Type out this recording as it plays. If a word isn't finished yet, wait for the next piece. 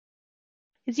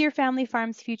Is your family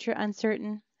farm's future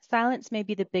uncertain? Silence may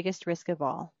be the biggest risk of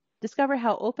all. Discover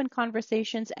how open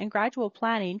conversations and gradual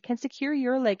planning can secure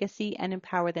your legacy and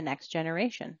empower the next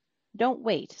generation. Don't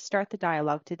wait, start the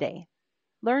dialogue today.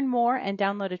 Learn more and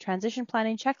download a transition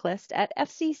planning checklist at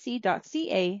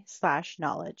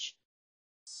fcc.ca/knowledge.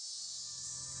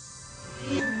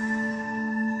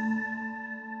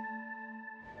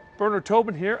 Bernard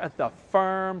Tobin here at the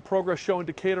Farm Progress Show in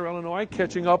Decatur, Illinois,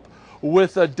 catching up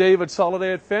with David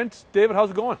Soliday at Fendt. David, how's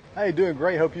it going? Hey, doing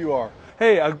great. Hope you are.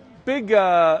 Hey, a big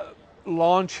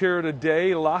launch here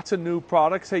today, lots of new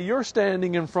products. Hey, you're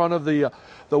standing in front of the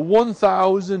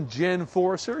 1000 Gen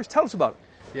 4 series. Tell us about it.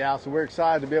 Yeah, so we're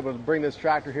excited to be able to bring this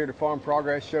tractor here to Farm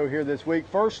Progress Show here this week.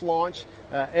 First launch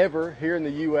ever here in the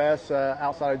U.S.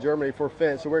 Outside of Germany for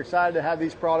Fendt. So we're excited to have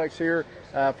these products here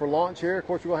for launch here. Of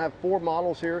course, we're going to have 4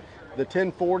 models here: the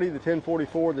 1040, the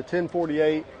 1044, the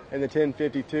 1048, and the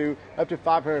 1052, up to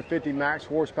 550 max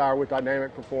horsepower with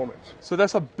dynamic performance. So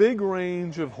that's a big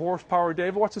range of horsepower,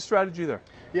 David. What's the strategy there?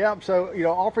 Yeah, so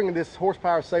offering this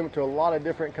horsepower segment to a lot of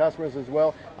different customers as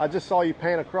well. I just saw you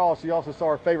pan across. You also saw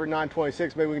our favorite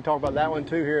 926. Maybe we can talk about that one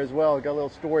too here as well. Got a little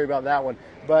story about that one.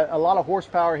 But a lot of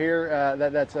horsepower here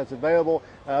that's available,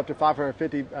 up to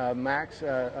 550 max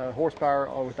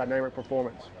horsepower with dynamic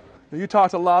performance. Now, you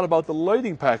talked a lot about the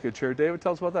lighting package here, David.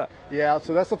 Tell us about that. Yeah,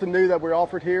 so that's something new that we're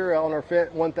offered here on our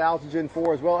Fendt 1000 Gen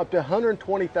 4 as well. Up to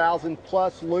 120,000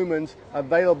 plus lumens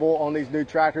available on these new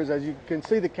tractors. As you can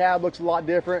see, the cab looks a lot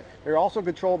different. They're also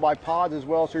controlled by pods as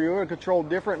well, so you're going to control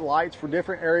different lights for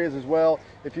different areas as well.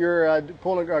 If you're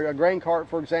pulling a grain cart,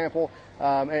 for example,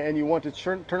 and you want to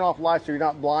turn off lights so you're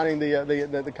not blinding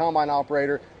the combine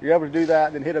operator, you're able to do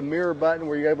that. Then hit a mirror button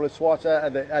where you're able to swatch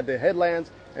that at the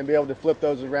headlands and be able to flip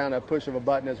those around a push of a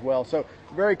button as well. So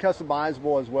very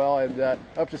customizable as well, and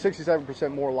up to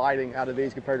 67% more lighting out of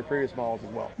these compared to previous models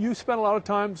as well. You spent a lot of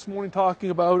time this morning talking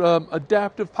about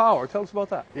adaptive power. Tell us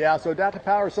about that. Yeah, so adaptive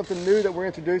power is something new that we're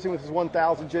introducing with this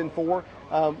 1000 Gen 4.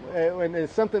 And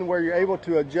it's something where you're able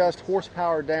to adjust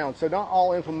horsepower down. So not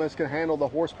all implements can handle the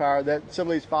horsepower that some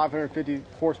of these 550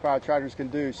 horsepower tractors can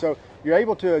do. So you're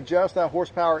able to adjust that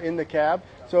horsepower in the cab.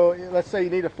 So let's say you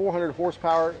need a 400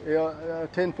 horsepower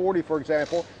 1040, for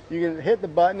example. You can hit the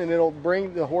button and it'll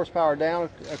bring the horsepower down.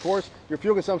 Of course, your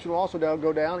fuel consumption will also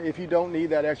go down if you don't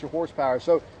need that extra horsepower.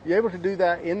 So you're able to do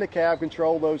that in the cab,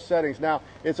 control those settings. Now,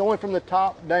 it's only from the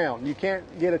top down. You can't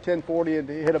get a 1040 and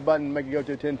hit a button and make it go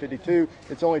to a 1052.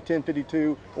 It's only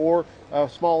 1052 or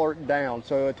smaller down.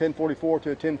 So a 1044 to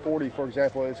a 1040, for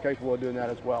example, is capable of doing that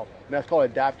as well. And that's called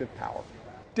adaptive power.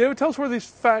 David, tell us where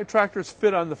these tractors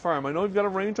fit on the farm. I know you've got a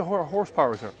range of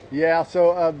horsepower here. Yeah,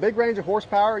 so a big range of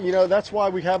horsepower. That's why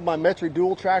we have my metric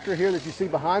dual tractor here that you see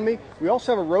behind me. We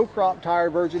also have a row crop tire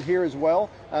version here as well,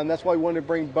 and that's why we wanted to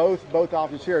bring both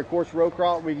options here. Of course, row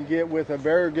crop we can get with a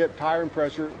Vario Gen tire and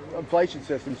pressure inflation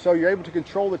system. So you're able to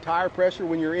control the tire pressure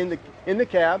when you're in the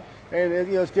cab, and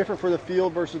it's different for the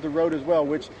field versus the road as well,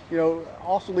 which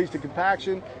also leads to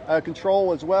compaction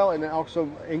control as well, and also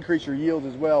increase your yields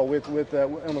as well with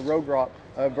on the row crop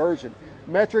version.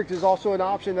 Metric is also an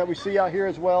option that we see out here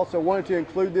as well, so wanted to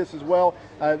include this as well.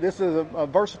 This is a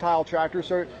versatile tractor,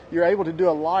 so you're able to do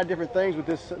a lot of different things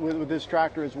with this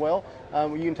tractor as well.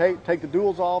 You can take the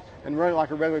duals off and run it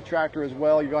like a regular tractor as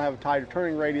well. You're going to have a tighter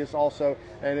turning radius also,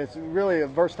 and it's really a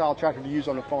versatile tractor to use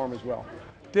on the farm as well.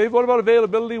 Dave, what about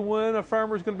availability when a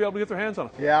farmer is going to be able to get their hands on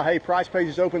it? Yeah, hey, price page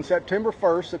is open September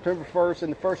 1st,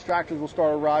 and the first tractors will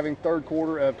start arriving third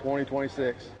quarter of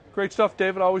 2026. Great stuff,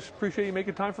 David. I always appreciate you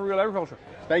making time for Real Agriculture.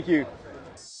 Thank you.